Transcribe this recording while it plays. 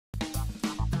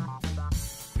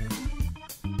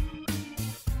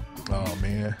Oh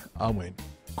man, I went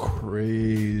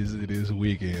crazy this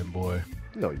weekend, boy.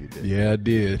 No, you didn't. Yeah, I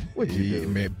did. What'd you do?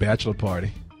 Man, bachelor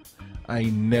party. I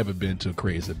ain't never been to a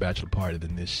crazier bachelor party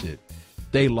than this shit.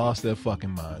 They lost their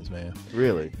fucking minds, man.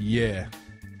 Really? Yeah.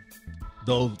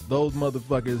 Those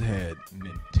motherfuckers had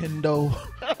Nintendo.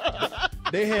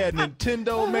 They had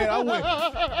Nintendo, man.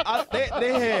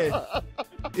 They had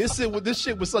this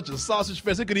shit was such a sausage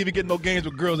fest. They couldn't even get no games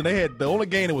with girls, and they had the only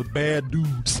game that was Bad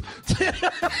Dudes.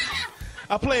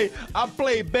 I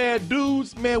played Bad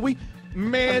Dudes, man. I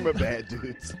remember Bad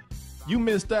Dudes. You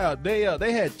missed out. They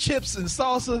had chips and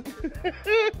salsa.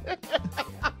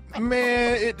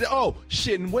 Man, oh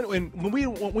shit! And when we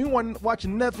weren't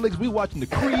watching Netflix, we watching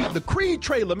the Creed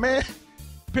trailer, man.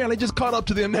 Apparently, just caught up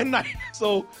to them that night.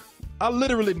 So I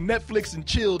literally Netflix and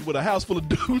chilled with a house full of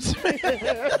dudes.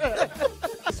 It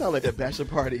sounds like that bachelor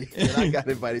party that I got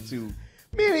invited to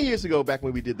many years ago, back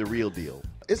when we did The Real Deal.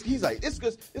 He's like, this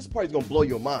party's gonna blow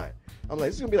your mind. I'm like,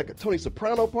 this is gonna be like a Tony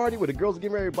Soprano party where the girls are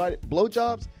giving everybody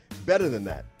blowjobs. Better than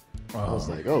that. I was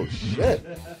like, oh shit.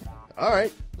 All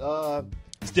right.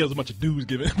 Still was a bunch of dudes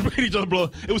giving each other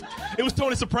blow. It was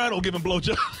Tony Soprano giving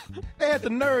blowjobs. They had the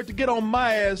nerve to get on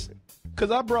my ass because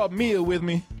I brought Mia with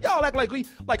me. Y'all act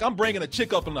like I'm bringing a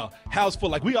chick up in a house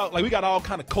full we got all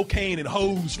kind of cocaine and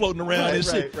hoes floating around and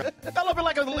shit. Right. Y'all up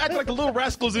act like the little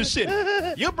rascals and shit.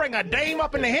 You bring a dame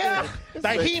up in the here,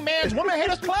 the He-Man's Woman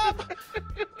Haters Club.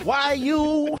 Why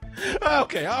you?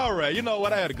 Okay, all right. You know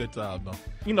what? I had a good time though.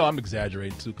 You know I'm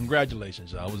exaggerating too.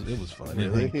 Congratulations, y'all. It was fun.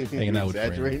 Really? Hanging out with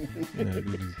exaggerating?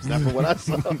 friends. Not from what I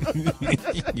saw.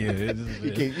 Yeah,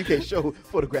 you can't show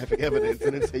photographic evidence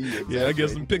and then say you exaggerate. Yeah, I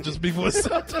guess some pictures speak for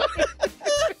itself.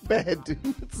 Bad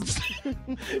dudes.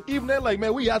 Even they're like,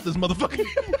 man, we out this motherfucker.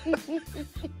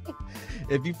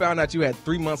 If you found out you had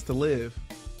 3 months to live,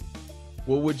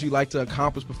 what would you like to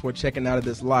accomplish before checking out of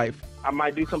this life? I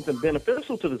might do something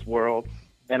beneficial to this world,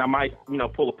 and I might,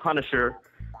 pull a Punisher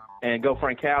and go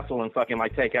Frank Castle and fucking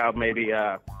take out maybe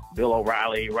Bill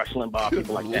O'Reilly, Rush Limbaugh,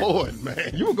 people like that. Lord,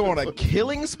 man. You were going on a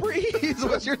killing spree is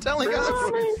what you're telling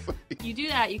us? You do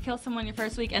that, you kill someone your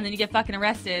first week, and then you get fucking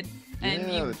arrested, and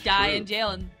Yeah, you that's die true. in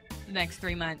jail in the next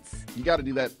 3 months. You got to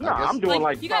do that. No, I guess. I'm doing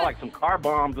Like, you gotta- like some car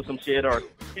bombs or some shit, or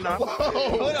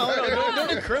Hold on.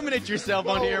 Don't incriminate yourself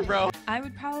on here, bro. I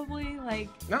would probably,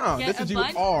 No, get this is a you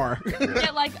bunch- are.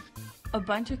 get, a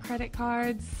bunch of credit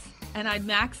cards, and I'd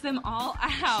max them all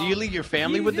out. Do you leave your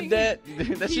family with the debt?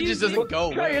 That shit just doesn't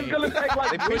go Trey, away. it's gonna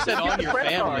take They push that on your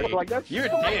family. You're a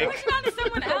dick. Push it onto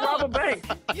someone rob a else. bank.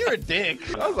 You're a dick.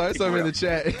 I was like, something in the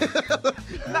chat.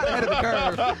 Not ahead of the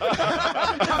curve.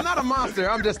 I'm not a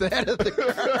monster. I'm just ahead of the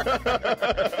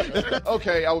curve.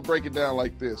 Okay, I would break it down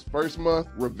like this. First month,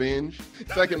 revenge.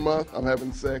 Second month, I'm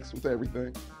having sex with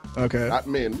everything. Okay. Not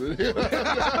men.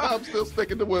 I'm still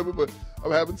sticking to women, but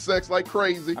I'm having sex like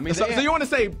crazy. I mean, So you want to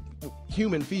say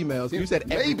human females? You said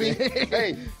maybe. everything.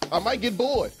 Hey, I might get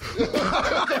bored.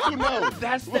 Who knows?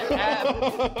 that's the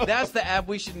app. That's the app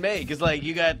we should make. It's like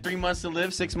you got 3 months to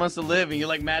live, 6 months to live, and you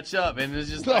match up, and it's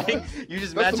just you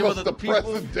just That's match the up with most other people.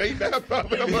 depressing date app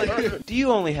I've ever heard. Do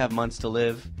you only have months to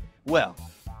live? Well,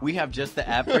 we have just the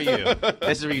app for you.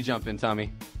 This is where you jump in,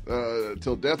 Tommy.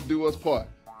 Till death do us part.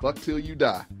 Fuck till you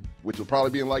die. Which will probably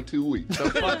be in like 2 weeks. So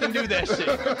fucking do that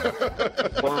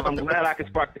shit. Well, I'm glad I could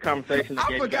spark the conversation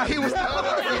again. I forgot he was.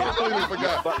 I completely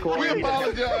forgot. We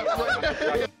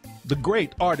apologize. The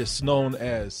great artist known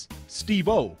as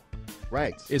Steve-O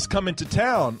Right. is coming to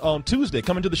town on Tuesday,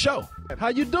 coming to the show. How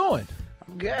you doing?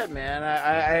 Good, man.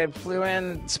 I flew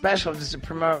in special just to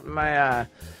promote my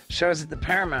shows at the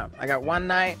Paramount. I got one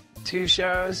night, 2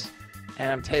 shows, and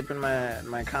I'm taping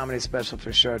my comedy special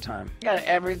for Showtime.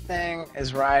 Everything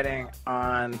is riding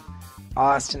on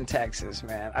Austin, Texas,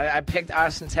 man. I picked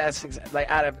Austin, Texas,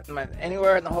 out of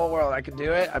anywhere in the whole world I could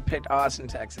do it, I picked Austin,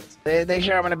 Texas. They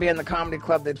hear I'm going to be in the comedy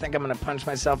club, they think I'm going to punch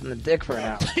myself in the dick for an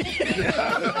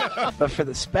hour. But for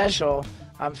the special,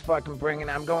 I'm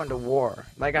going to war.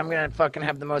 I'm going to fucking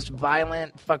have the most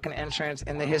violent fucking entrance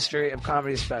in the history of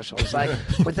comedy specials.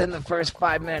 Within the first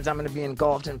 5 minutes, I'm going to be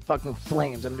engulfed in fucking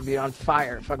flames. I'm going to be on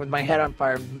fire, fucking with my head on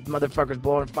fire, motherfuckers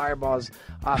blowing fireballs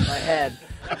off my head.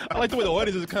 I like the way the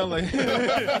audience is kind of like,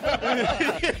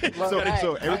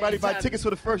 So everybody buy tickets for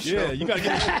the first show. yeah, you gotta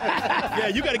get,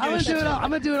 I'm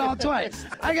gonna do it all twice.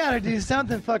 I gotta do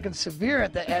something fucking severe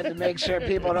at the end to make sure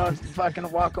people don't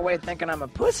fucking walk away thinking I'm a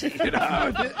pussy. You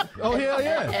know? Oh hell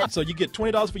yeah! So you get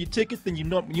 $20 for your ticket, then you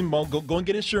go and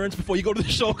get insurance before you go to the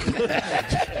show.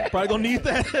 Probably gonna need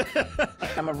that.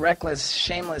 I'm a reckless,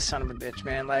 shameless son of a bitch,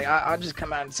 man. I'll just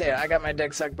come out and say it. I got my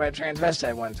dick sucked by a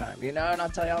transvestite one time, and I'll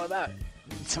tell you all about it.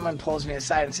 Someone pulls me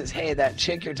aside and says, "Hey, that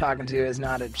chick you're talking to is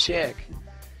not a chick.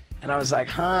 And I was like,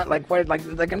 huh? Like, what? Like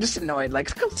I'm just annoyed. Like,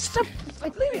 stop.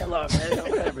 Like, leave me alone, man.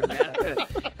 Whatever, man.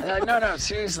 And they're like, no,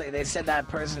 seriously. They said that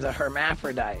person's a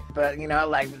hermaphrodite. But, you know,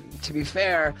 like, to be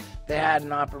fair, they had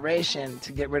an operation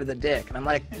to get rid of the dick. And I'm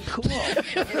like, cool.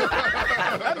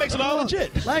 That makes it all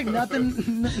legit. Like nothing,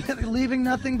 leaving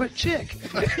nothing but chick.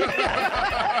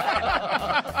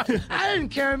 I didn't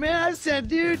care, man. I said,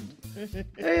 dude, hey,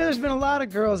 there's been a lot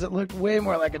of girls that looked way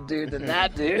more like a dude than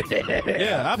that dude.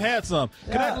 Yeah, I've had some.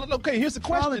 Okay, here's the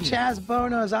question. All the Chaz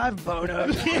Bonos I've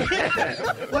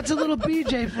bonoed. What's a little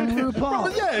BJ from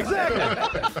RuPaul? Yeah, exactly.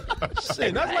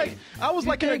 Shit, that's like, I was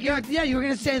like, you were going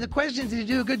to say the questions, did you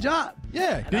do a good job?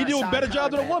 Yeah, did he do a better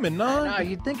job than a woman? No. No,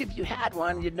 you'd think if you had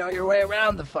one, you'd know your way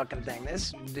around the fucking thing.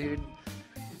 This dude...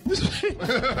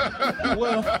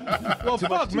 well,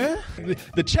 fuck, man.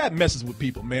 The chat messes with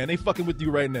people, man. They fucking with you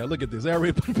right now. Look at this. They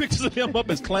already put pictures of him up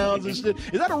as clowns and shit.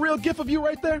 Is that a real gif of you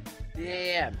right there?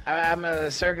 Yeah. I'm a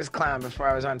circus clown before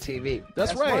I was on TV.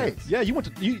 That's right. Yeah, you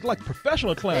like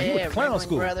professional clown. You went to clown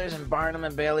school. Brothers and Barnum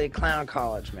and Bailey Clown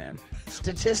College, man.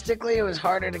 Statistically, it was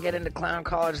harder to get into clown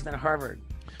college than Harvard.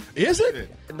 Is it?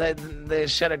 They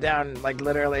shut it down like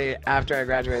literally after I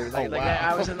graduated. Like,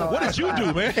 I was in the. What did you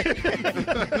do, man?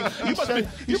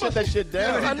 you shut that shit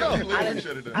down. I know.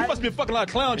 You must be fucking a lot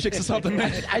of clown chicks or something,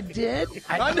 man. I did.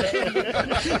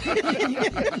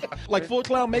 Like full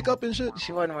clown makeup and shit.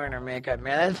 She wasn't wearing her makeup,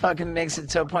 man. That fucking makes it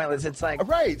so pointless. It's like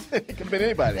right. It could have been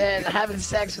anybody. And having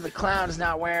sex with a clown is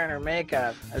not wearing her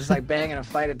makeup. It's like banging a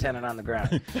flight attendant on the ground.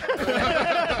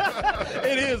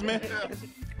 It is, man.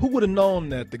 Who would have known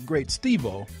that the great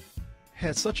Steve-O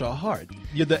had such a heart?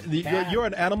 You're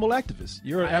an animal activist.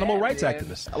 You're an animal rights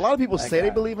activist. A lot of people say they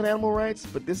believe in animal rights,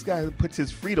 but this guy puts his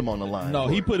freedom on the line. No,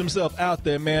 he put himself out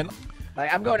there, man.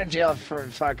 Like, I'm going to jail for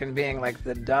fucking being like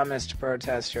the dumbest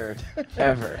protester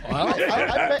ever. Well,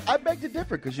 I beg to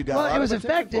differ because you got. Well, a lot it was of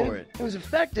attention effective. for it. It was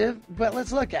effective, but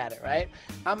let's look at it, right?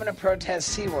 I'm going to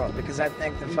protest SeaWorld because I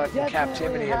think the fucking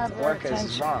captivity of orcas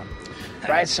is wrong.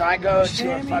 Right, so I go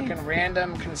to a fucking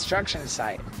random construction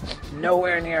site,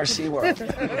 nowhere near SeaWorld.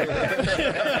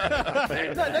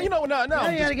 Now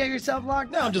you gotta get yourself locked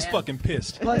up. Now I'm just fucking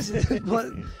pissed.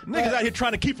 Niggas out here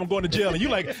trying to keep from going to jail, and you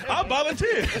like, I'll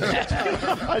volunteer.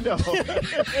 I know.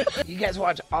 You guys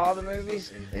watch all the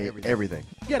movies? Everything.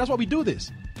 Yeah, that's why we do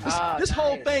this. This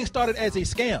whole thing started as a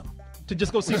scam to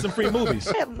just go see some free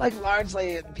movies. Yeah, like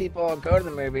largely people go to the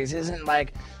movies isn't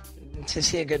like to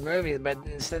see a good movie, but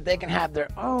so that they can have their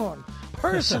own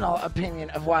personal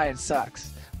opinion of why it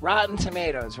sucks. Rotten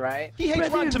Tomatoes, right? He hates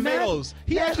Rotten Tomatoes.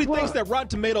 He actually thinks that Rotten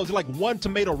Tomatoes, like one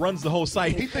tomato runs the whole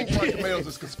site. He thinks Rotten Tomatoes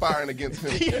is conspiring against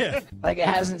him. Yeah. Like it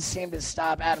hasn't seemed to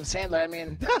stop Adam Sandler. I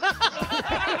mean,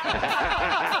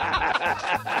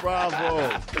 Bravo.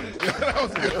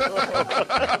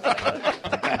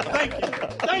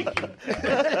 Thank you.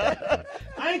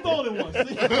 I ain't the only one.